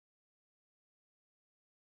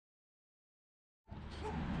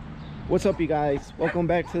What's up, you guys? Welcome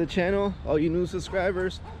back to the channel. All you new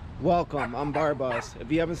subscribers, welcome. I'm Barbos.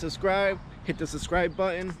 If you haven't subscribed, hit the subscribe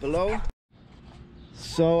button below.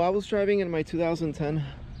 So I was driving in my 2010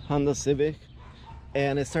 Honda Civic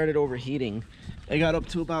and it started overheating. I got up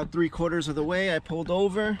to about 3/4 of the way. I pulled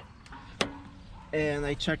over and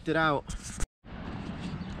I checked it out.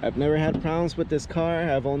 I've never had problems with this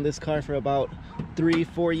car. I've owned this car for about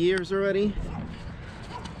 3-4 years already.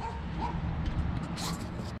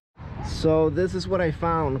 So this is what I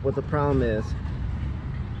found, what the problem is.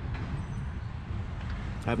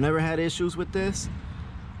 I've never had issues with this,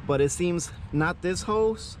 but it seems not this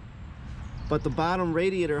hose, but the bottom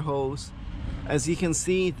radiator hose. As you can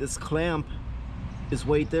see, this clamp is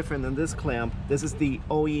way different than this clamp. This is the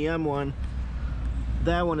OEM one.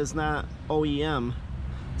 That one is not OEM.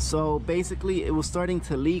 So basically it was starting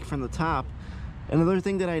to leak from the top. Another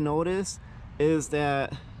thing that I noticed is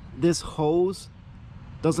that this hose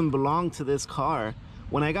doesn't belong to this car.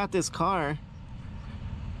 When I got this car,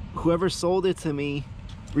 whoever sold it to me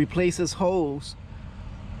replaced this hose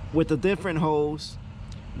with a different hose.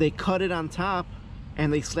 They cut it on top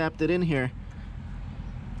and they slapped it in here,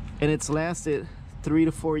 and it's lasted 3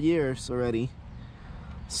 to 4 years already.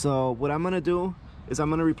 So what I'm gonna do is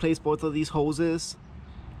I'm gonna replace both of these hoses,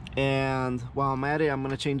 and while I'm at it, I'm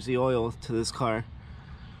gonna change the oil to this car.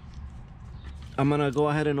 I'm gonna go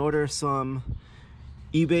ahead and order some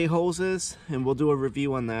eBay hoses and we'll do a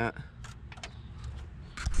review on that.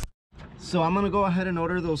 So I'm gonna go ahead and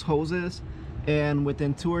order those hoses, and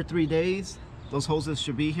within 2 or 3 days those hoses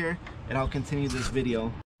should be here and I'll continue this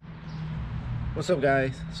video. What's up,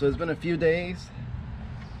 guys? So it's been a few days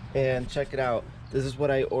and check it out. This is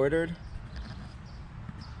what I ordered.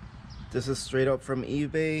 This is straight up from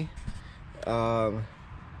eBay.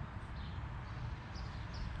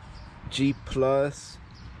 G Plus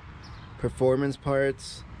performance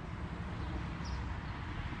parts.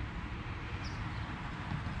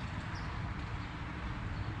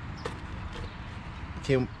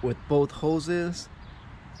 Came with both hoses.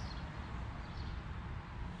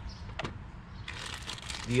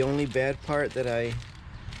 The only bad part that I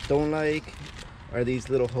don't like are these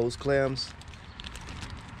little hose clamps,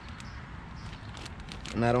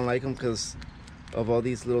 and I don't like them because of all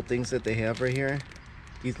these little things that they have right here,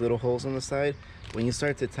 these little holes on the side. When you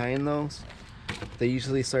start to tighten those, they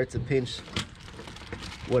usually start to pinch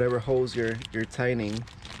whatever hose you're tightening.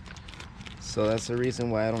 So that's the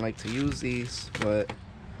reason why I don't like to use these, but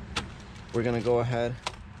we're gonna go ahead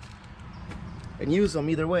and use them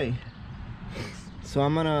either way. So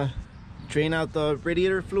I'm gonna drain out the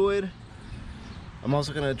radiator fluid. I'm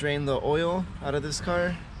also gonna drain the oil out of this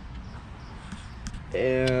car,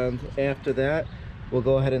 and after that we'll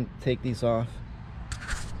go ahead and take these off.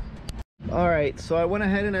 Alright, so I went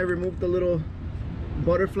ahead and I removed the little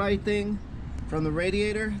butterfly thing from the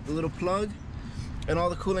radiator, the little plug, and all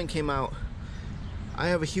the coolant came out. I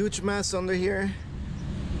have a huge mess under here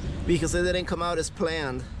because it didn't come out as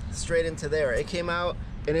planned straight into there. It came out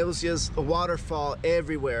and it was just a waterfall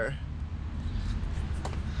everywhere.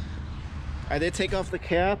 I did take off the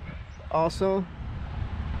cap also,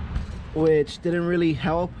 which didn't really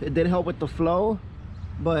help. It did help with the flow,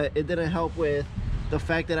 but it didn't help with the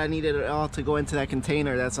fact that I needed it all to go into that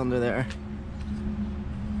container that's under there.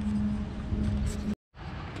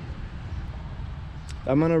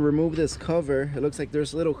 I'm gonna remove this cover. It looks like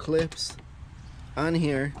there's little clips on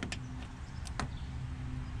here.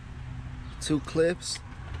 2 clips.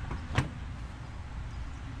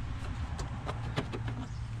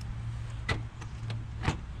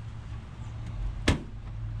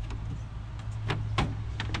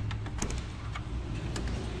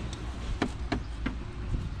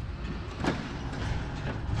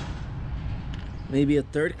 Maybe a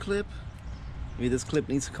 3rd clip. Maybe this clip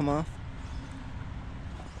needs to come off.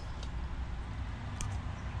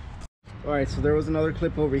 Alright, so there was another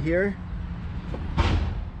clip over here.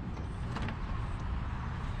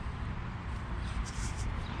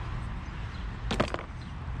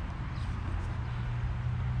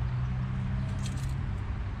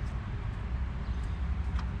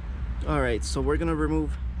 Alright, so we're gonna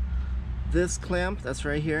remove this clamp that's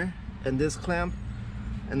right here and this clamp,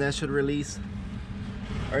 and that should release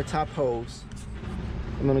our top hose.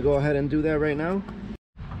 I'm gonna go ahead and do that right now.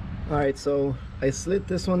 Alright, so I slid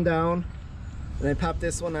this one down and I popped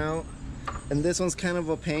this one out, and this one's kind of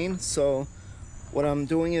a pain, so what I'm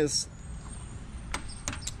doing is,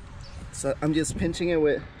 so I'm just pinching it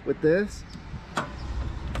with this,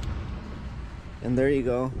 and there you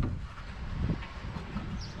go.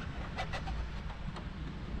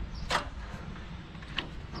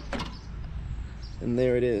 And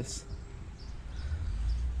there it is.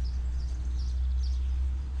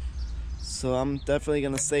 so I'm definitely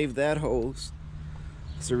gonna save that hose,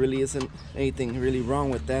 because there really isn't anything really wrong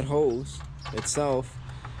with that hose itself.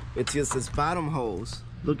 It's just this bottom hose.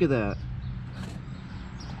 Look at that.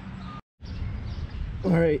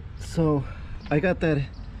 All right, so I got that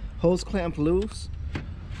hose clamp loose,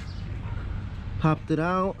 popped it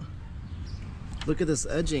out. Look at this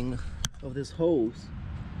edging of this hose.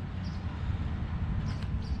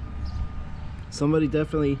 Somebody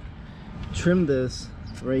definitely trimmed this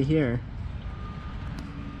right here.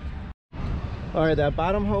 All right, that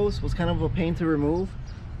bottom hose was kind of a pain to remove,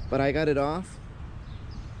 but I got it off.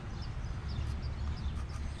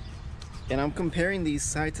 And I'm comparing these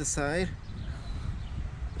side to side,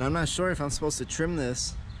 and I'm not sure if I'm supposed to trim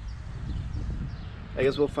this. I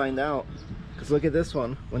guess we'll find out. Because look at this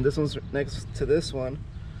one. When this one's next to this one,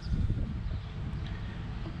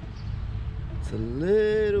 it's a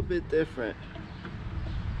little bit different.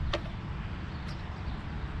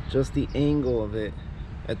 Just the angle of it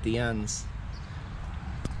at the ends.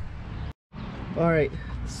 Alright,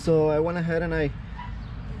 so I went ahead and I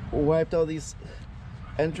wiped all these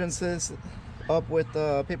entrances up with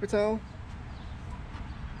paper towel.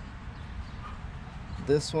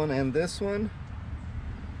 This one and this one.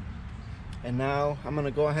 And now I'm gonna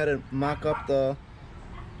go ahead and mock up the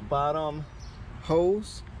bottom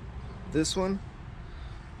hose, this one,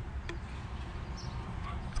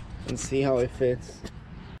 and see how it fits.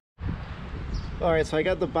 Alright, so I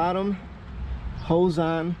got the bottom hose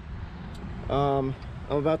on. I'm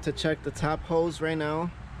about to check the top hose right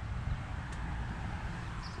now.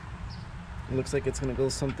 It looks like it's gonna go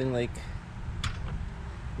something like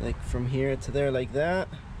from here to there, like that.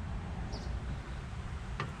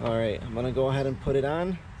 Alright, I'm gonna go ahead and put it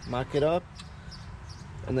on, mock it up,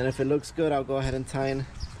 and then if it looks good, I'll go ahead and tighten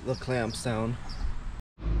the clamps down.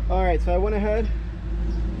 Alright, so I went ahead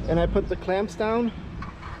and I put the clamps down,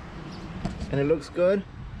 and it looks good.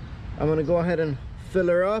 I'm gonna go ahead and fill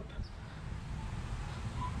her up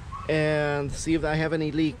and see if I have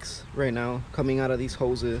any leaks right now coming out of these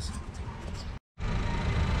hoses.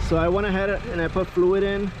 So I went ahead and I put fluid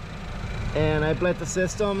in, and I bled the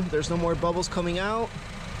system. There's no more bubbles coming out.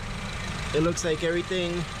 It looks like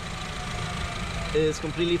everything is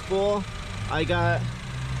completely full. I got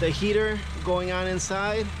the heater going on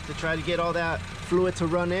inside to try to get all that fluid to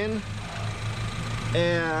run in.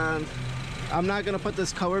 And I'm not gonna put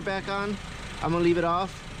this cover back on. I'm gonna leave it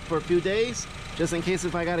off for a few days, just in case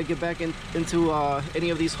if I gotta get back into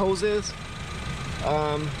any of these hoses.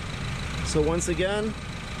 So once again,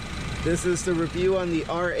 this is the review on the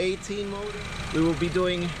R18 motor. We will be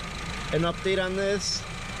doing an update on this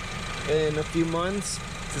in a few months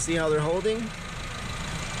to see how they're holding.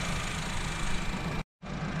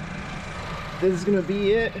 This is gonna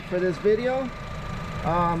be it for this video.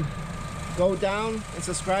 Go down and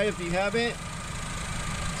subscribe if you haven't.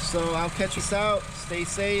 So I'll catch you out. Stay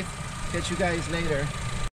safe. Catch you guys later.